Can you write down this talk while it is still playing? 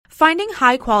Finding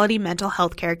high-quality mental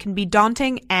health care can be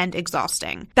daunting and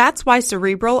exhausting. That's why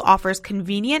Cerebral offers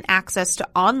convenient access to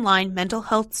online mental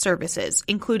health services,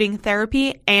 including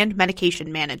therapy and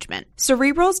medication management.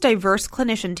 Cerebral's diverse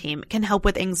clinician team can help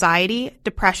with anxiety,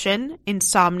 depression,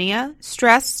 insomnia,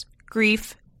 stress,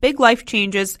 grief, big life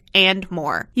changes, and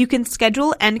more. You can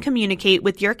schedule and communicate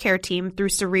with your care team through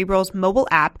Cerebral's mobile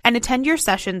app and attend your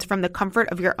sessions from the comfort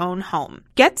of your own home.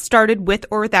 Get started with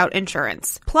or without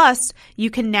insurance. Plus, you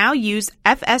can now use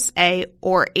FSA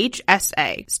or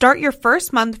HSA. Start your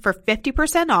first month for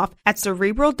 50% off at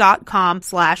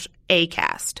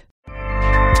Cerebral.com/ACAST.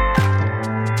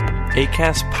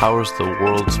 ACAST powers the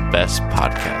world's best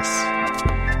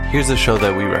podcasts. Here's a show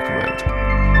that we recommend.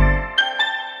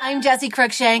 I'm Jessie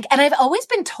Cruikshank, and I've always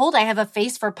been told I have a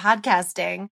face for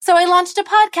podcasting. So I launched a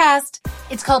podcast.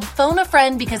 It's called Phone a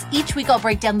Friend because each week I'll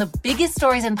break down the biggest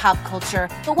stories in pop culture.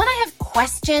 But when I have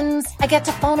questions, I get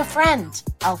to phone a friend.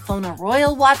 I'll phone a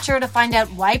royal watcher to find out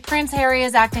why Prince Harry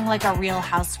is acting like a real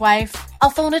housewife. I'll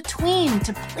phone a tween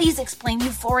to please explain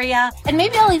Euphoria. And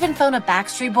maybe I'll even phone a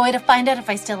Backstreet Boy to find out if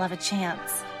I still have a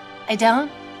chance. I don't?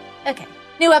 Okay.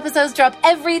 New episodes drop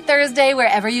every Thursday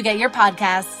wherever you get your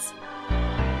podcasts.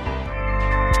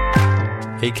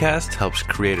 ACAST helps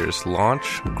creators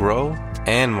launch, grow,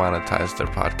 and monetize their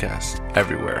podcasts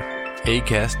everywhere.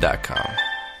 ACAST.com.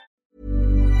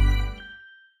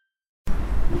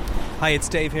 Hi, it's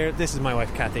Dave here. This is my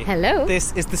wife, Kathy. Hello.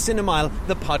 This is the Cinemile,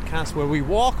 the podcast where we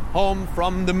walk home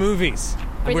from the movies.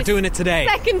 And we're doing it today.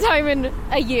 Second time in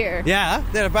a year. Yeah,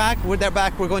 they're back. They're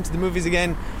back. We're going to the movies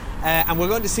again. And we're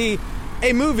going to see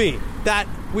a movie that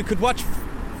we could watch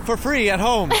for free at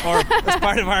home or as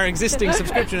part of our existing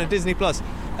subscription at Disney Plus,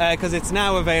 because it's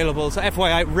now available. So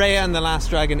FYI, Raya and the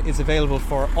Last Dragon is available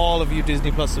for all of you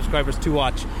Disney Plus subscribers to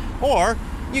watch. Or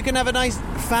you can have a nice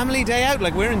family day out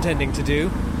like we're intending to do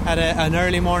at an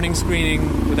early morning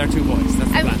screening with our two boys.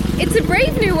 That's the plan. It's a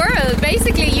brave new world.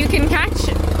 Basically, you can catch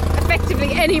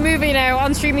effectively any movie now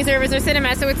on streaming service or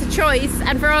cinema, so it's a choice.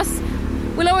 And for us,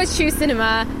 we'll always choose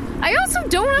cinema. I also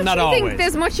don't actually think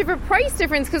there's much of a price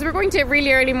difference because we're going to a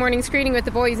really early morning screening with the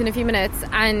boys in a few minutes,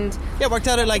 and it worked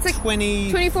out at like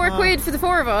 24 quid for the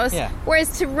four of us. Yeah.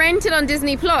 Whereas to rent it on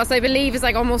Disney Plus, I believe, is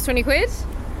like almost 20 quid.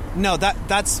 No,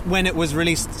 that's when it was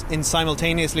released in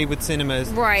simultaneously with cinemas.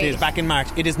 Right. It was back in March.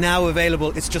 It is now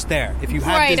available. It's just there. If you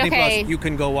have Disney Plus, you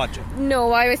can go watch it.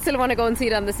 No, I still want to go and see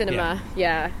it on the cinema.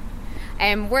 Yeah.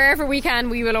 Wherever we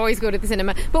can, we will always go to the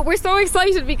cinema. But we're so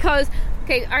excited because,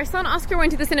 our son Oscar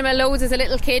went to the cinema loads as a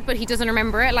little kid, but he doesn't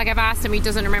remember it. Like, I've asked him, he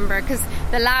doesn't remember, because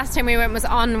the last time we went was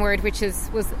Onward, which was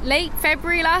late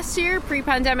February last year,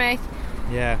 pre-pandemic.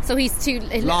 Yeah. So he's too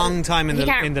long time in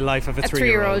the life of a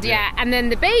 3-year-old. Yeah. And then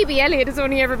the baby Elliot has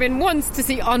only ever been once to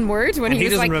see Onward when he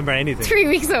was doesn't remember anything. 3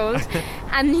 weeks old,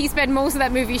 and he spent most of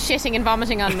that movie shitting and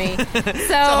vomiting on me.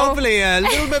 So hopefully a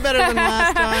little bit better than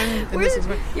last time.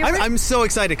 I'm so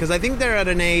excited because I think they're at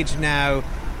an age now.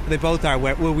 They both are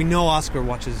where we know Oscar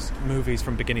watches movies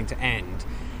from beginning to end.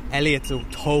 Elliot's a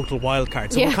total wild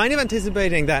card, so we're kind of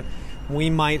anticipating that.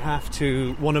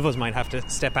 One of us might have to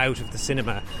step out of the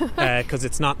cinema because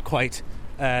it's not quite.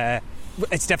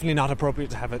 It's definitely not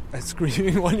appropriate to have a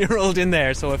screaming 1-year-old in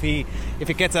there. So if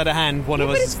it gets out of hand, one of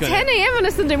us is going to. It's 10 a.m. on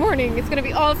a Sunday morning. It's going to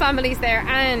be all families there,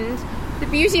 and the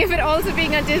beauty of it also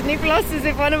being on Disney Plus is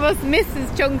if one of us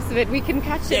misses chunks of it, we can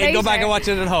catch it later. Go back and watch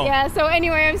it at home. Yeah. So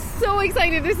anyway, I'm so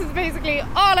excited. This is basically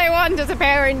all I want as a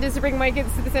parent, is to bring my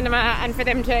kids to the cinema and for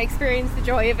them to experience the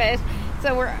joy of it.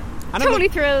 So we're totally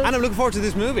thrilled. And I'm looking forward to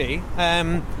this movie. Oh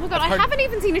my God, I haven't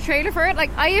even seen a trailer for it. Like,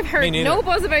 I have heard no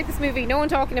buzz about this movie, no one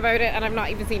talking about it, and I've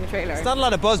not even seen a trailer. It's not a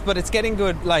lot of buzz, but it's getting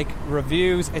good,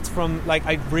 reviews. It's from,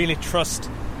 I really trust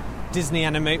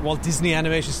Walt Disney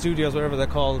Animation Studios, whatever they're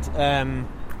called,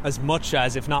 as much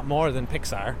as, if not more than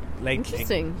Pixar lately.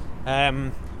 Interesting.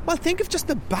 Well, think of just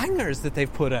the bangers that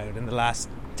they've put out in the last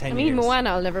 10 years.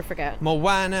 Moana, I'll never forget.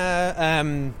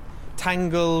 Moana,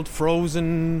 Tangled,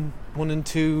 Frozen 1 and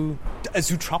 2,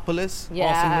 Zootropolis,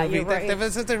 awesome movie. You're right.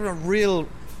 They're real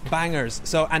bangers.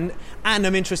 So, and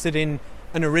I'm interested in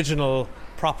an original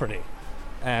property,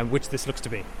 which this looks to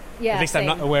be. Yeah, at least same.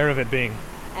 I'm not aware of it being.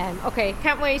 Okay,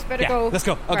 can't wait. Better go. Let's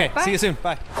go. Okay, right, see you soon.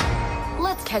 Bye.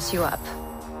 Let's catch you up.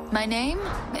 My name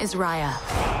is Raya.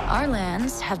 Our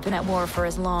lands have been at war for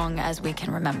as long as we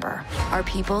can remember. Our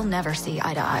people never see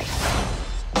eye to eye.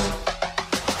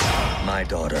 My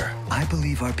daughter, I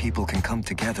believe our people can come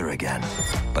together again.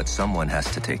 But someone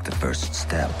has to take the first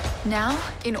step. Now,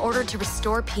 in order to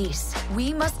restore peace,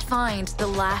 we must find the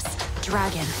last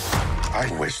dragon. I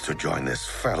wish to join this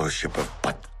fellowship of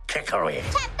butt-kickery.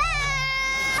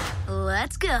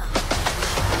 Let's go.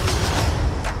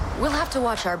 We'll have to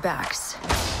watch our backs.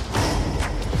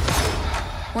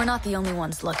 We're not the only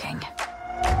ones looking.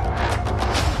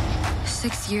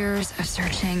 6 years of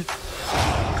searching.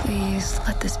 Please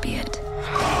let this be it.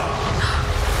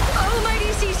 Oh, mighty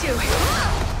Sisu!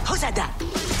 Who said that?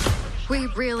 We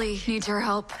really need your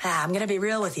help. I'm gonna be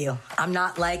real with you. I'm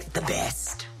not like the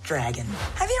best dragon.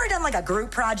 Have you ever done like a group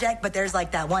project, but there's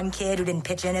like that one kid who didn't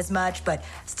pitch in as much, but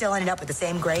still ended up with the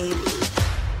same grade?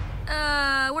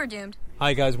 We're doomed.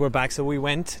 Hi guys, we're back. So we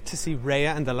went to see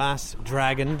Raya and the Last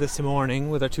Dragon this morning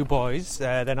with our two boys.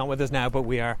 They're not with us now, but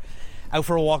we are out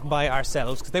for a walk by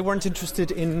ourselves because they weren't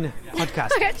interested in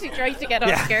podcasting. I actually tried to get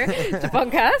Oscar to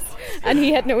podcast and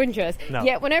he had no interest. No.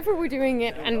 Yet whenever we're doing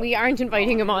it and we aren't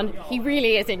inviting him on, he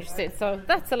really is interested. So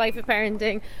that's the life of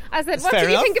parenting. I said, what do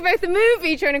you think about the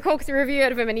movie? Trying to coax a review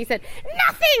out of him, and he said,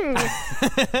 nothing!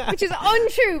 Which is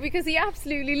untrue because he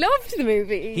absolutely loved the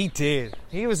movie. He did.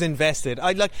 He was invested.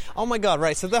 Oh my God,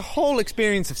 right. So the whole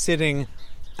experience of sitting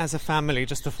as a family,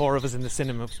 just the four of us in the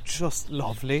cinema, was just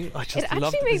lovely. I just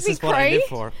loved it. This is what I live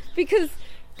for. Because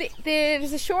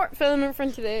there's a short film in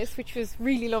front of this which was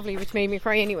really lovely, which made me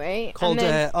cry anyway. Called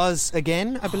Us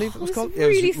Again, I believe it was called.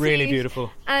 Really it was really beautiful.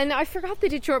 And I forgot they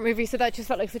did short movies, so that just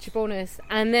felt like such a bonus.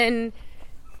 And then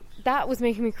that was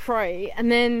making me cry.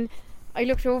 And then I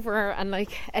looked over and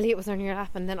like Elliot was on your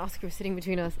lap, and then Oscar was sitting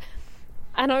between us.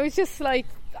 And I was just like,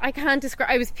 I can't describe.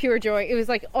 I was pure joy. It was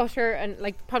like utter and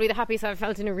like probably the happiest I've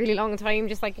felt in a really long time.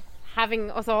 Just like having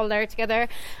us all there together.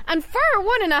 And for a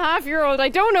 1.5-year-old, I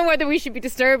don't know whether we should be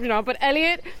disturbed or not, but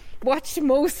Elliot watched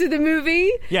most of the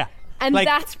movie. Yeah, and like,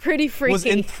 that's pretty freaky. Was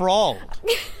enthralled.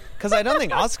 Because I don't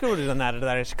think Oscar would have done that at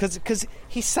that age. Because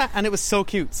he sat, and it was so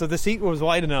cute. So the seat was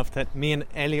wide enough that me and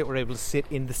Elliot were able to sit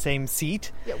in the same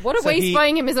seat. Yeah, what a waste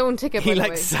buying him his own ticket. He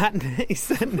sat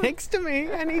next to me,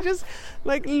 and he just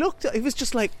like looked. He was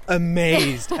just like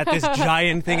amazed at this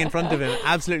giant thing in front of him,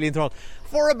 absolutely enthralled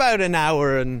for about an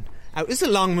hour. And it's a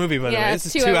long movie, by the way. This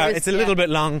is 2 hours. It's a little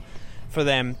bit long for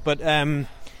them, but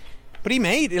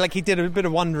he did a bit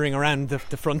of wandering around the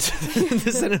front of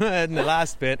the cinema in the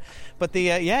last bit. But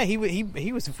he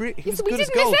was good as gold. We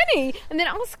didn't miss any. And then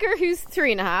Oscar, who's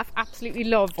 3.5, absolutely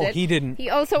loved it. Oh, he didn't.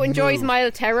 He also enjoys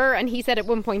mild terror, and he said at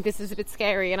one point, this is a bit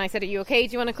scary. And I said, are you okay?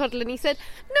 Do you want to cuddle? And he said,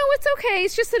 no, it's okay.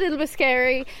 It's just a little bit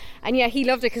scary. And yeah, he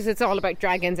loved it because it's all about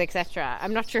dragons, etc.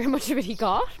 I'm not sure how much of it he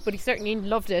got, but he certainly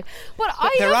loved it. But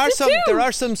I loved it too. There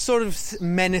are some sort of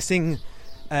menacing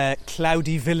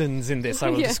cloudy villains in this, I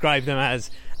will describe them as,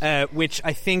 which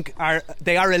I think are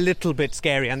a little bit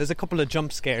scary, and there's a couple of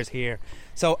jump scares here.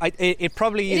 So it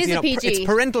probably is it's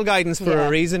parental guidance for a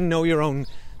reason. Know your own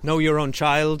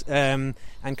child, and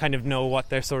kind of know what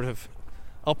they're sort of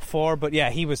up for. But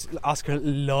yeah, Oscar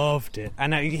loved it,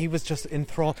 and he was just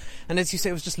enthralled. And as you say,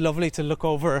 it was just lovely to look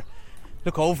over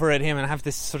at him and have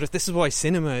this sort of, this is why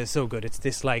cinema is so good. It's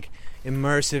this like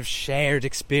immersive shared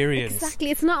experience.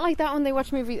 Exactly. It's not like that when they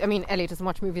watch movies. I mean, Elliot doesn't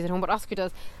watch movies at home, but Oscar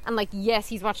does. And like, yes,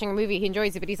 he's watching a movie, he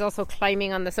enjoys it, but he's also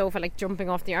climbing on the sofa, like jumping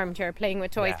off the armchair, playing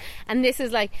with toys. Yeah. And this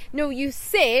is like, no, you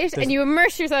sit and you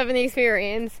immerse yourself in the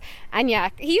experience. And yeah,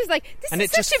 he was like, this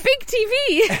is such a big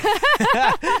TV.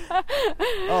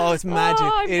 Oh, it's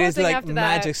magic. It is like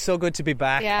magic. So good to be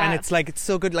back. Yeah. And it's like, it's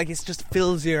so good. Like, it just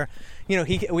fills your,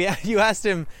 you asked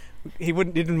him, he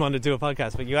didn't want to do a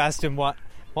podcast, but you asked him what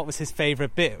was his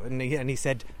favourite bit, and he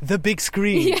said the big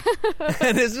screen. Yeah.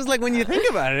 And it's just like, when you think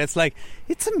about it, it's like,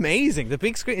 it's amazing. The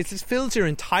big screen, it just fills your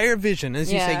entire vision.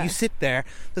 As you say, you sit there,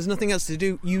 there's nothing else to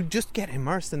do, you just get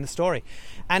immersed in the story.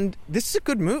 And this is a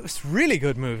good movie. It's a really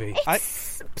good movie.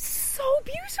 It's so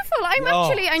beautiful. I know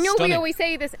stunning. We always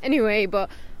say this anyway, but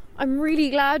I'm really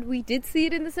glad we did see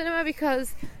it in the cinema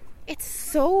because it's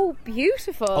so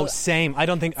beautiful. Oh, same. I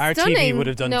don't think RTV would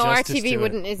have done justice to it. No,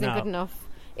 RTV isn't good enough.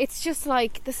 It's just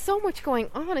like, there's so much going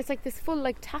on. It's like this full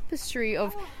like tapestry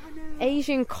of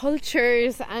Asian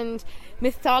cultures and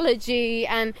mythology.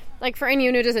 And like, for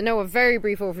anyone who doesn't know, a very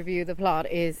brief overview of the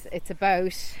plot is, it's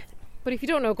about, but if you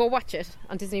don't know, go watch it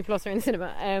on Disney Plus or in the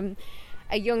cinema.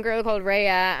 A young girl called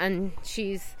Raya, and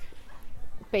she's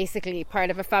basically part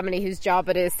of a family whose job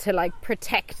it is to like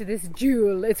protect this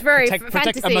jewel. It's very fantasy.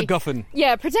 Protect a MacGuffin.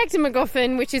 Yeah, protect a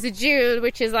MacGuffin, which is a jewel,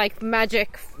 which is like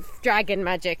magic, dragon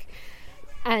magic.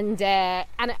 And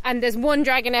there's one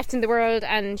dragon left in the world,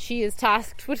 and she is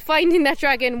tasked with finding that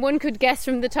dragon. One could guess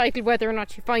from the title whether or not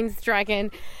she finds the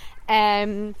dragon.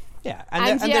 There's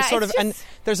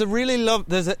a really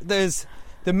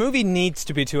the movie needs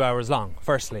to be 2 hours long.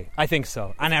 Firstly, I think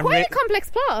so. And quite a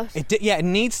complex plot. It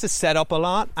needs to set up a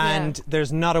lot, and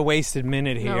there's not a wasted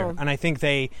minute here. No. And I think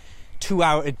they 2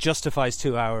 hour, it justifies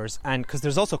 2 hours, and because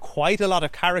there's also quite a lot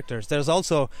of characters, there's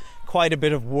also quite a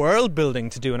bit of world building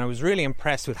to do, and I was really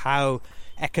impressed with how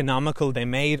economical they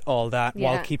made all that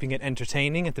while keeping it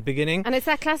entertaining at the beginning. And it's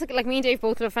that classic, like me and Dave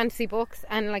both love fantasy books,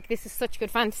 and like this is such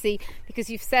good fantasy because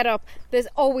you've set up, there's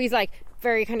always like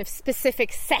very kind of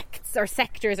specific sects or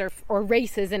sectors or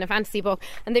races in a fantasy book,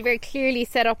 and they very clearly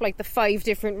set up like the 5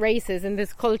 different races in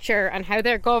this culture and how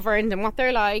they're governed and what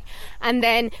they're like, and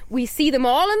then we see them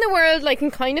all in the world like in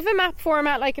kind of a map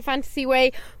format, like a fantasy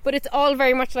way, but it's all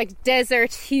very much like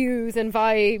desert hues and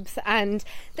vibes, and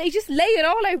they just lay it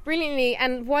all out brilliantly.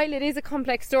 And while it is a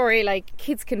complex story, like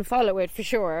kids can follow it for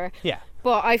sure,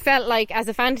 but I felt like as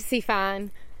a fantasy fan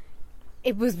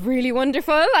it was really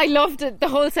wonderful. I loved it, the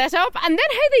whole setup, and then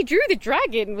how they drew the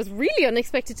dragon was really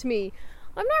unexpected to me.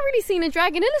 I've not really seen a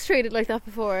dragon illustrated like that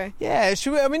before. Yeah,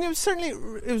 I mean,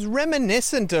 it was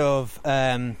reminiscent of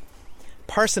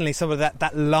personally some of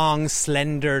that long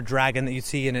slender dragon that you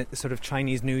see in a sort of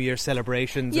Chinese New Year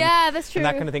celebrations. Yeah, that's true. And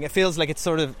that kind of thing. It feels like it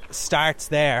sort of starts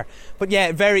there, but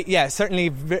certainly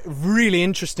really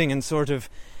interesting and sort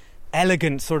of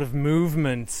elegant sort of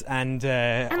movements, and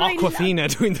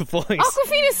Awkwafina doing the voice.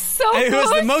 Awkwafina's so good. It was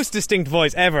the most distinct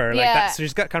voice ever. Like that, so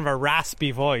she's got kind of a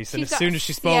raspy voice, and as soon as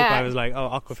she spoke, I was like, oh,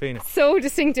 Awkwafina. So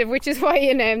distinctive, which is why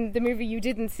in the movie you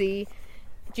didn't see,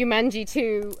 Jumanji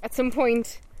 2, at some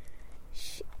point,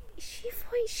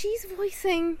 she's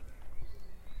voicing,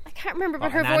 I can't remember,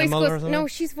 but her voice goes, no,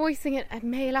 she's voicing a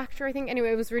male actor, I think.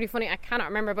 Anyway, it was really funny. I cannot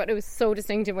remember, but it was so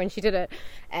distinctive when she did it.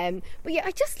 But yeah,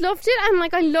 I just loved it, and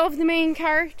like I love the main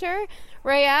character,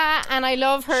 Raya, and I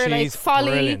love her like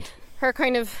folly, brilliant. Her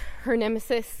kind of her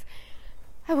nemesis.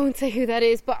 I won't say who that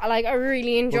is, but like I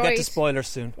really enjoyed. We'll get to spoilers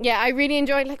soon. Yeah, I really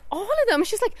enjoyed like all of them.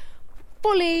 It's just like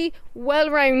fully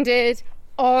well-rounded,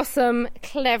 awesome,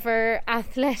 clever,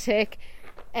 athletic,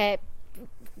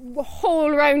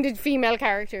 whole rounded female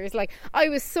characters. Like I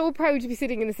was so proud to be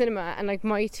sitting in the cinema and like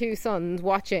my 2 sons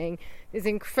watching this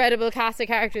incredible cast of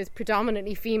characters,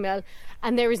 predominantly female,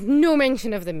 and there is no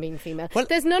mention of them being female. Well,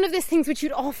 there's none of these things which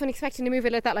you'd often expect in a movie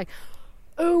like that, like,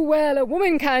 oh well, a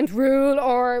woman can't rule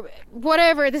or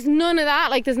whatever. There's none of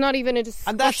that. Like there's not even a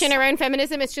discussion around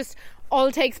feminism. It's just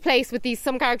all takes place with these,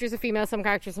 some characters are female, some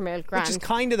characters are male. Grand. Which is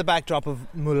kind of the backdrop of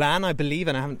Mulan, I believe,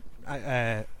 and I'm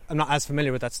not as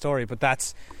familiar with that story, but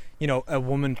that's, you know, a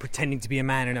woman pretending to be a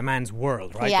man in a man's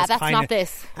world, right? Yeah, that's not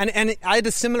this. And I had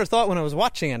a similar thought when I was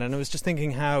watching it, and I was just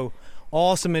thinking how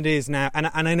awesome it is now. And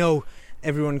I know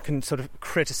everyone can sort of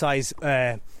criticise,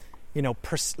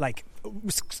 like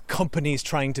companies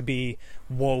trying to be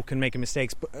woke and making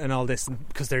mistakes and all this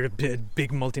because they're a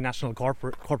big multinational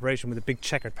corporation with a big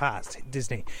checkered past,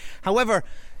 Disney. However,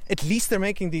 at least they're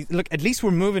making these. Look, at least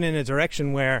we're moving in a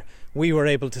direction where we were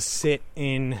able to sit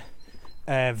in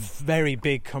a very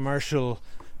big commercial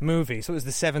movie. So it was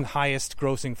the 7th highest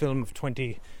grossing film of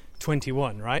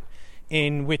 2021, right?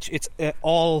 In which it's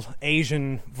all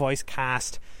Asian voice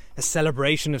cast, a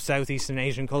celebration of Southeastern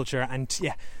Asian culture, and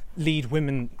lead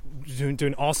women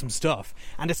doing awesome stuff.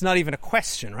 And it's not even a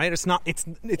question, right? It's not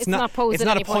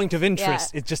a point of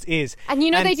interest. It just is. And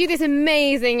they do this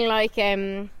amazing like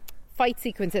fight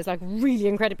sequences, like really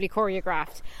incredibly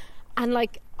choreographed. And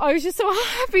like I was just so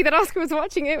happy that Oscar was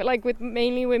watching it, like with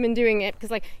mainly women doing it, because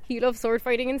like he loves sword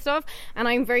fighting and stuff, and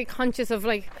I'm very conscious of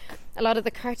like a lot of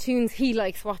the cartoons he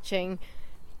likes watching.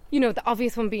 You know, the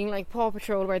obvious one being like Paw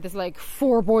Patrol, where there's like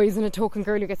 4 boys and a token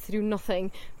girl who gets to do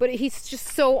nothing. But he's just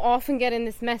so often getting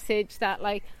this message that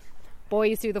like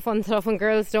boys do the fun stuff and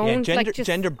girls don't. Yeah,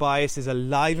 gender bias is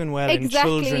alive and well in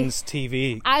children's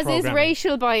TV as is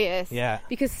racial bias. Yeah,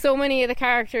 because so many of the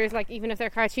characters, like even if they're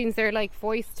cartoons, they're like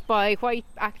voiced by white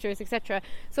actors, etc.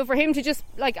 So for him to just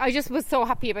like, I just was so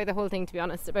happy about the whole thing, to be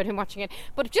honest, about him watching it.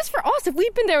 But just for us, if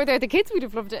we'd been there with the kids, we'd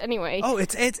have loved it anyway. Oh,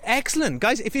 it's excellent,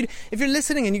 guys. If you're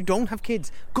listening and you don't have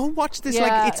kids, go watch this.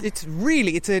 Yeah.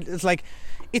 Like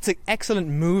it's an excellent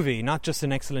movie, not just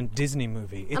an excellent Disney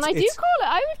movie.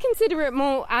 I would consider it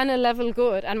Moana level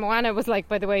good. And Moana was like,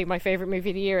 by the way, my favourite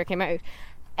movie of the year it came out.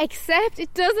 Except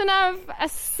it doesn't have a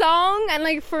song. And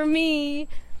like for me,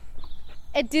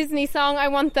 a Disney song, I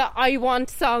want the I Want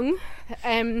song.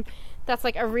 That's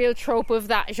like a real trope of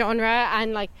that genre.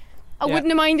 And like I wouldn't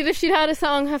have minded if she'd had a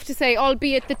song, I have to say,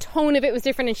 albeit the tone of it was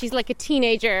different and she's like a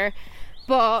teenager.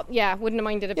 But yeah, wouldn't have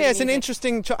minded it. Yeah, it's an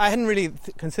interesting I hadn't really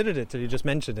considered it till you just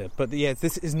mentioned it. But yeah,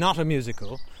 this is not a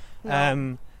musical.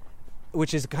 No.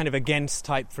 which is kind of against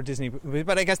type for Disney.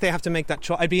 But I guess they have to make that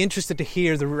choice. I'd be interested to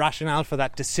hear the rationale for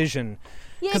that decision.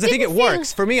 Because I think it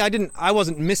works. For me, I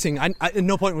wasn't missing. At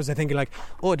no point was I thinking like,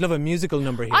 oh, I'd love a musical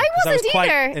number here. I wasn't was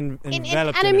quite either.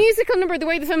 Enveloped and in a it. musical number, the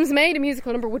way the film's made, a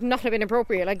musical number would not have been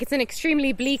appropriate. Like, it's an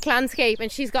extremely bleak landscape,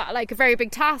 and she's got like a very big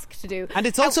task to do. And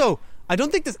it's also, I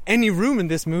don't think there's any room in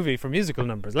this movie for musical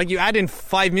numbers. Like, you add in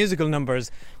 5 musical numbers,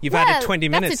 you've added 20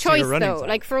 minutes that's a choice, to your running though. time.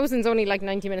 Like, Frozen's only like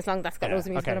 90 minutes long. That's got loads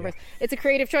of musical numbers. Yeah. It's a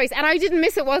creative choice. And I didn't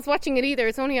miss it whilst watching it either.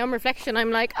 It's only on reflection I'm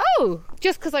like, oh,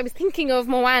 just because I was thinking of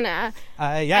Moana.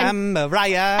 I am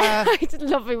Raya. I just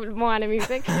love Moana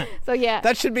music. So, yeah.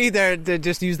 That should be there. They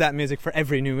just use that music for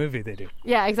every new movie they do.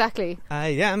 Yeah, exactly. I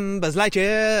am Buzz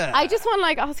Lightyear. I just want,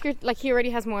 like, Oscar, like, he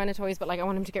already has Moana toys, but, like, I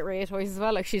want him to get Raya toys as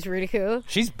well. Like, she's really cool.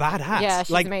 She's badass. Yeah,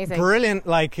 she's like, amazing. Brilliant.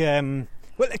 Like, well,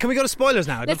 can we go to spoilers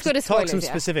now? Let's go to spoilers, talk some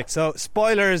specifics. So,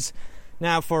 spoilers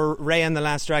now for Raya and the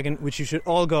Last Dragon, which you should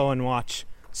all go and watch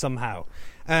somehow.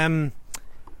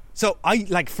 So, I,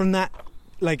 like, from that,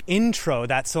 like, intro,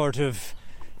 that sort of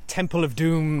Temple of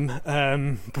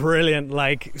Doom, brilliant,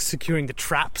 like, securing the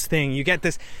traps thing. You get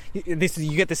this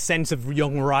sense of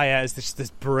young Raya as this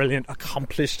brilliant,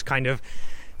 accomplished kind of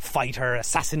fighter,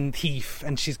 assassin, thief,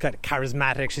 and she's got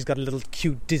charismatic. She's got a little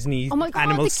cute Disney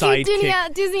animal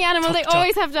sidekick. Disney animal. They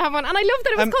always have to have one, and I love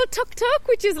that it was called Tuk Tuk,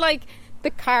 which is like the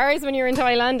cars when you're in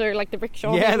Thailand, or like the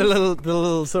rickshaw. Yeah, the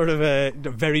little sort of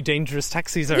very dangerous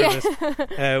taxi service,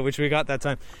 which we got that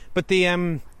time. But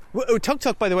the Tuk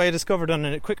Tuk, by the way, I discovered on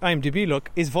a quick IMDb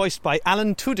look, is voiced by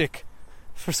Alan Tudyk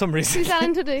for some reason. Who's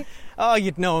Alan Tudyk? Oh,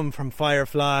 you'd know him from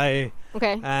Firefly.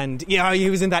 Okay. And yeah, he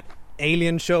was in that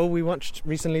Alien show we watched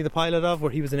recently, the pilot of,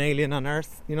 where he was an alien on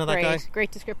Earth. You know that guy?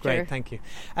 Great descriptor. Great, thank you.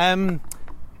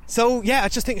 So yeah, I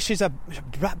just think she's a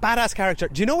badass character.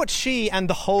 Do you know what she and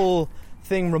the whole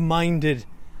thing reminded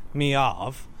me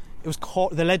of? It was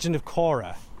The Legend of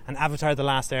Korra and Avatar: The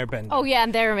Last Airbender. Oh yeah,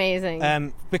 and they're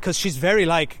amazing. Because she's very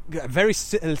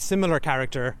similar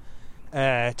character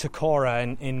to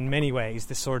Korra in many ways.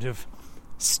 This sort of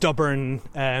stubborn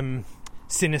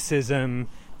cynicism,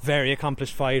 very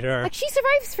accomplished fighter. Like, she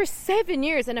survives for 7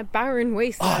 years in a barren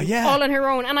wasteland, all on her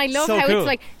own. And I love how cool. It's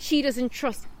like she doesn't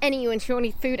trust anyone. She won't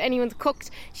eat food anyone's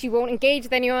cooked. She won't engage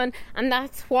with anyone, and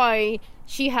that's why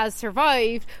she has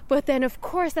survived. But then, of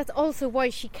course, that's also why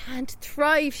she can't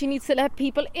thrive. She needs to let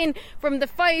people in from the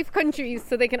 5 countries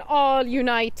so they can all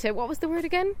unite to, what was the word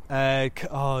again?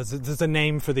 There's a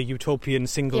name for the utopian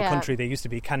single country they used to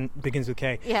be. Begins with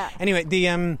K. Yeah. Anyway,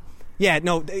 yeah,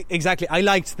 no, exactly. I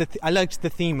liked the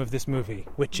theme of this movie,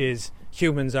 which is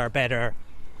humans are better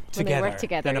together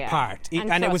than apart.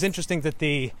 And it was interesting that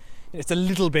it's a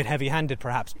little bit heavy-handed,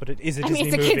 perhaps, but it is a Disney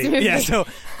it's a kids' movie. Yeah, so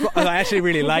I actually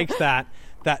really liked that.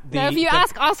 Now, if you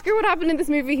ask Oscar what happened in this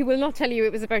movie, he will not tell you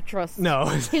it was about trust. No,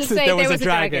 he'll say there was a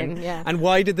dragon. Yeah. And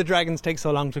why did the dragons take so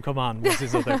long to come on? Was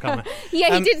his other comment.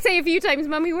 Yeah, he did say a few times,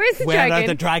 "Mummy, where's the dragon? Where are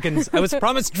the dragons? I was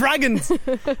promised dragons."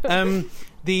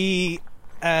 The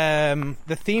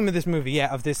theme of this movie,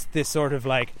 of this sort of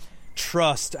like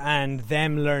trust and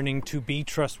them learning to be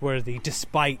trustworthy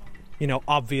despite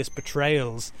obvious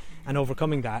betrayals and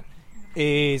overcoming that,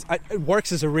 it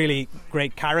works as a really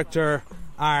great character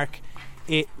arc.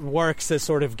 It works as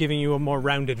sort of giving you a more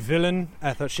rounded villain.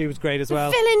 I thought she was great as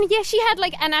well. Villain, yeah, she had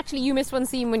and actually you missed one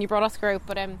scene when you brought Oscar out,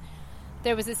 but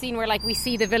there was a scene where we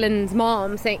see the villain's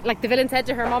mom saying, the villain said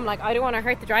to her mom, I don't want to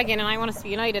hurt the dragon and I want us to be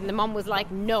united, and the mom was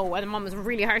like, no, and the mom was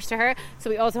really harsh to her. So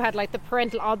we also had the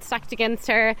parental odds stacked against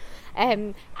her,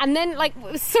 and then it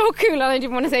was so cool, and I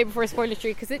didn't want to say it before spoiler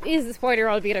street because it is a spoiler,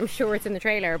 albeit I'm sure it's in the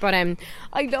trailer, but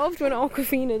I loved when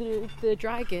Awkwafina the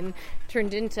dragon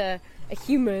turned into a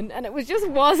human, and it was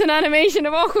an animation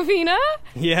of Awkwafina.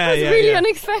 Yeah, it was really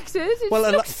unexpected. It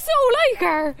looks so like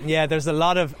her. Yeah, there's a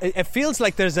lot of. It feels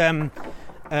like there's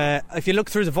if you look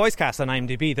through the voice cast on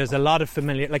IMDb, there's a lot of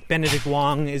familiar. Like Benedict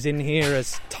Wong is in here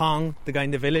as Tong, the guy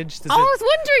in the village. I was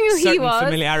wondering who he was.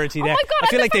 Familiarity there. Oh my God, I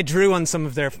feel like they drew on some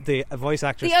of the voice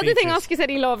actors. The other thing Oscar said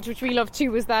he loved, which we loved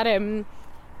too, was that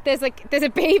there's a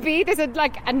baby, there's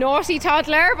a naughty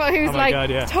toddler, but who's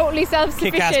totally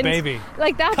self-sufficient. Kick-ass baby.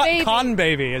 That baby. Con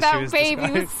baby, as she was baby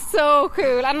described. was so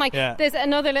cool. And there's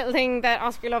another little thing that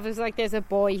Oscar loves is there's a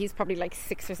boy, he's probably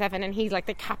 6 or 7, and he's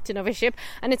the captain of a ship.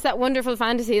 And it's that wonderful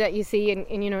fantasy that you see in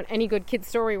any good kid's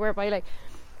story whereby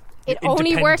it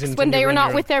only works when they were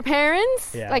not with their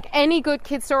parents. Yeah. Any good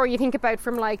kid story you think about,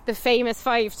 from the famous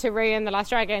 5 to Raya and the Last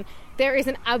Dragon, there is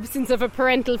an absence of a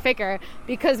parental figure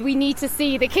because we need to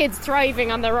see the kids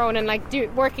thriving on their own and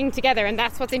working together, and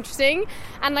that's what's interesting.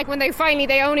 And when they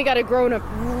only got a grown up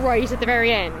right at the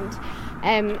very end,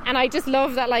 and I just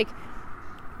love that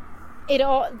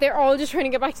they're all just trying to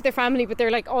get back to their family, but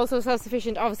they're like also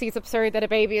self-sufficient. Obviously it's absurd that a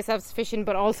baby is self-sufficient,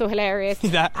 but also hilarious.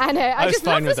 I just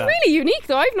love this. Really unique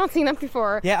though. I've not seen that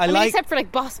before. I mean, except for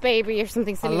like Boss Baby or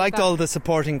something silly. I liked like all the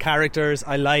supporting characters.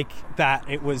 I like that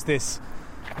it was this,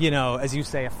 as you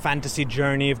say, a fantasy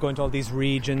journey of going to all these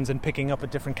regions and picking up a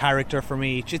different character from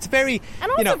each. It's very...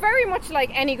 And also very much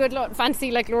like any good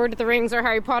fantasy, like Lord of the Rings or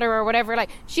Harry Potter or whatever, like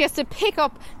she has to pick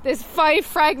up this 5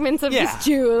 fragments of this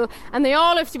jewel and they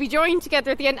all have to be joined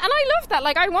together at the end. And I love that.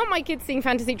 Like, I want my kids seeing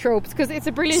fantasy tropes because it's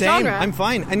a brilliant genre. I'm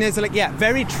fine. And there's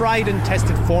very tried and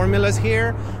tested formulas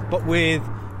here, but with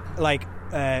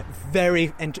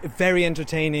very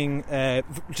entertaining,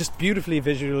 just beautifully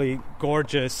visually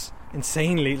gorgeous,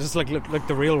 insanely just like look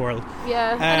the real world.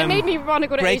 And it made me want to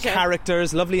go to Asia. Great Great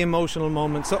characters, lovely emotional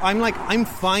moments. So I'm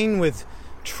fine with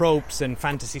tropes and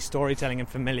fantasy storytelling and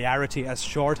familiarity as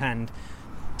shorthand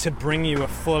to bring you a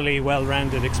fully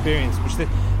well-rounded experience,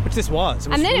 which this was.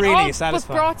 It was really all satisfying. Was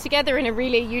brought together in a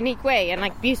really unique way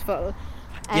and beautiful.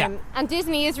 And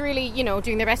Disney is really,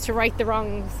 doing their best to right the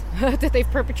wrongs that they've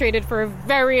perpetrated for a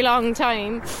very long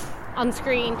time on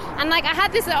screen. And I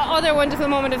had this other wonderful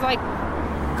moment of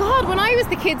God, when I was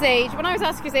the kids' age, when I was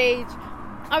Oscar's age,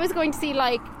 I was going to see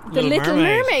The Little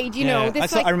Mermaid,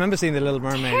 I remember seeing The Little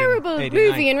Mermaid. Terrible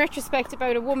movie in retrospect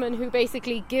about a woman who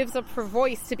basically gives up her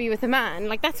voice to be with a man.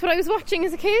 That's what I was watching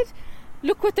as a kid.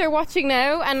 Look what they're watching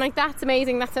now, and that's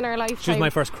amazing. That's in our lifetime. She was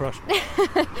my first crush.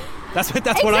 That's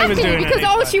what I was doing. Because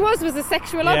all she was a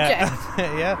sexual object.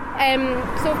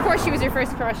 Yeah. So of course she was your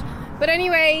first crush. But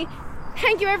anyway,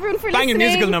 thank you everyone for listening. Banging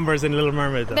musical numbers in Little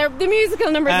Mermaid, though. The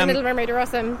musical numbers in Little Mermaid are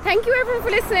awesome. Thank you everyone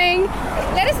for listening.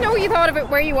 Let us know what you thought of it,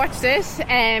 where you watched it.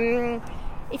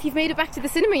 If you've made it back to the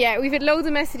cinema yet, we've had loads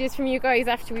of messages from you guys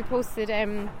after we posted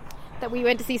that we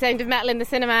went to see Sound of Metal in the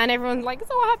cinema, and everyone's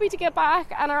so happy to get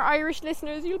back, and our Irish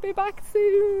listeners, you'll be back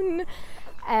soon.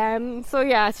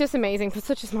 It's just amazing. Put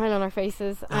such a smile on our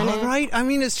faces. And, right. I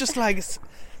mean, it's just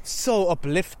so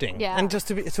uplifting. Yeah. And just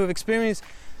to have experienced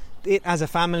it as a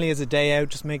family, as a day out,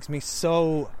 just makes me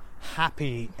so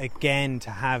happy again to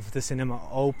have the cinema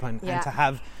open and to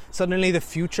have suddenly the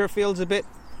future feels a bit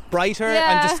brighter.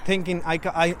 I'm just thinking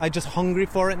I just hungry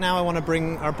for it now. I want to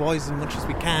bring our boys as much as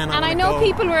we can. And I know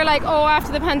people were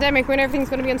after the pandemic, when everything's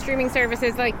going to be on streaming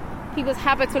services, people's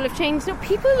habits will have changed. No,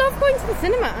 people love going to the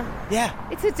cinema. Yeah,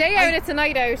 it's a day out, it's a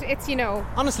night out, it's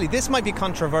honestly, this might be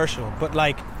controversial, but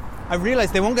I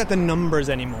realise they won't get the numbers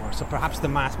anymore, so perhaps the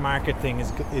mass market thing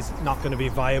is not going to be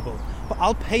viable, but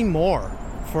I'll pay more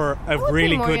for a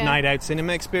really good night out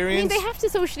cinema experience. I mean, they have to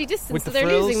socially distance, so they're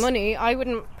losing money. I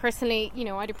wouldn't personally,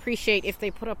 I'd appreciate if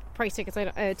they put up ticket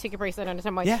price. I don't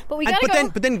understand why. Yeah, but we gotta go.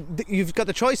 But then you've got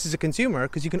the choice as a consumer,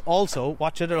 because you can also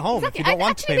watch it at home if you don't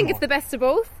want to pay more. I think it's the best of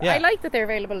both. Yeah. I like that they're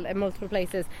available in multiple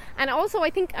places, and also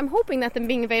I'm hoping that them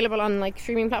being available on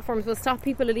streaming platforms will stop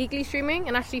people illegally streaming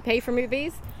and actually pay for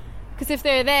movies. Because if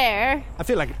they're there, I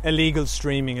feel like illegal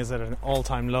streaming is at an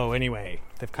all-time low anyway.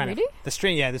 They've kind of the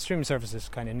streaming services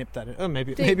kind of nipped at it. Oh,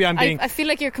 maybe I'm being. I feel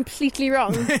like you're completely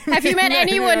wrong. Have you met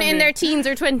anyone in their teens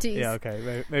or 20s? Yeah,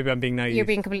 okay. Maybe I'm being naive. You're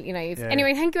being completely naive. Yeah,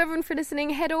 anyway, thank you everyone for listening.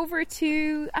 Head over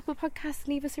to Apple Podcasts,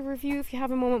 leave us a review if you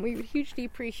have a moment. We would hugely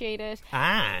appreciate it.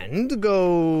 And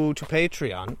go to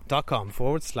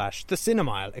patreon.com/The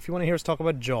Cinemile if you want to hear us talk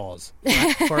about Jaws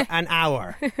for an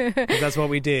hour. That's what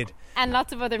we did. And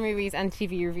lots of other movies and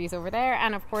TV reviews over there.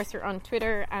 And of course, we're on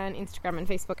Twitter and Instagram and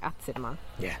Facebook at Cinema.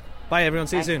 Yeah. Bye, everyone.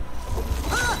 See you soon.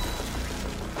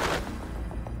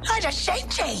 I just shape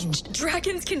changed.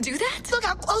 Dragons can do that? Look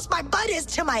how close my butt is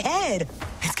to my head.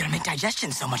 It's gonna make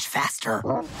digestion so much faster.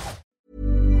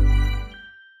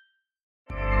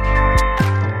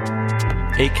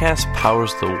 Acast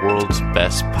powers the world's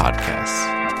best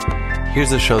podcasts.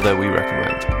 Here's a show that we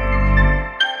recommend.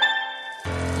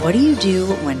 What do you do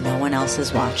when no one else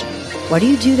is watching? What do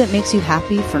you do that makes you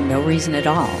happy for no reason at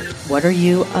all? What are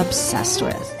you obsessed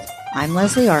with? I'm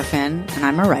Leslie Arfin, and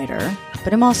I'm a writer,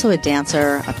 but I'm also a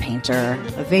dancer, a painter,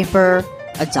 a vapor,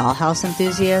 a dollhouse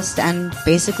enthusiast, and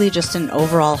basically just an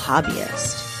overall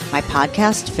hobbyist. My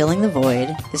podcast, Filling the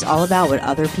Void, is all about what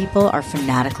other people are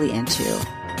fanatically into.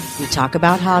 We talk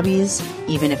about hobbies,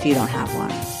 even if you don't have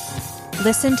one.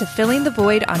 Listen to Filling the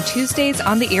Void on Tuesdays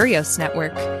on the Erios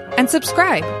Network, and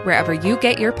subscribe wherever you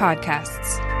get your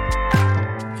podcasts.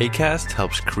 Acast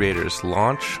helps creators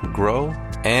launch, grow,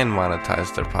 and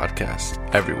monetize their podcasts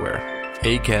everywhere.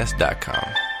 Acast.com.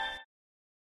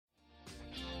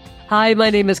 Hi, my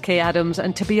name is Kay Adams,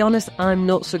 and to be honest, I'm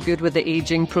not so good with the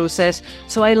ageing process,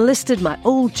 so I enlisted my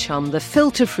old chum, the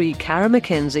filter-free Cara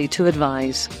McKenzie, to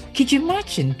advise. Could you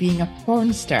imagine being a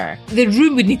porn star? The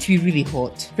room would need to be really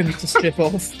hot for me to strip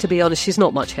off. To be honest, she's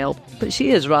not much help, but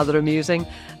she is rather amusing.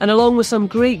 And along with some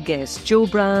great guests, Joe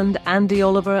Brand, Andy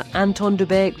Oliver, Anton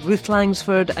Dubeck, Ruth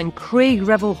Langsford and Craig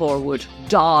Revel-Horwood,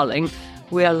 darling,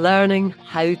 we are learning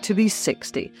how to be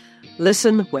 60.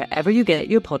 Listen wherever you get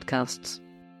your podcasts.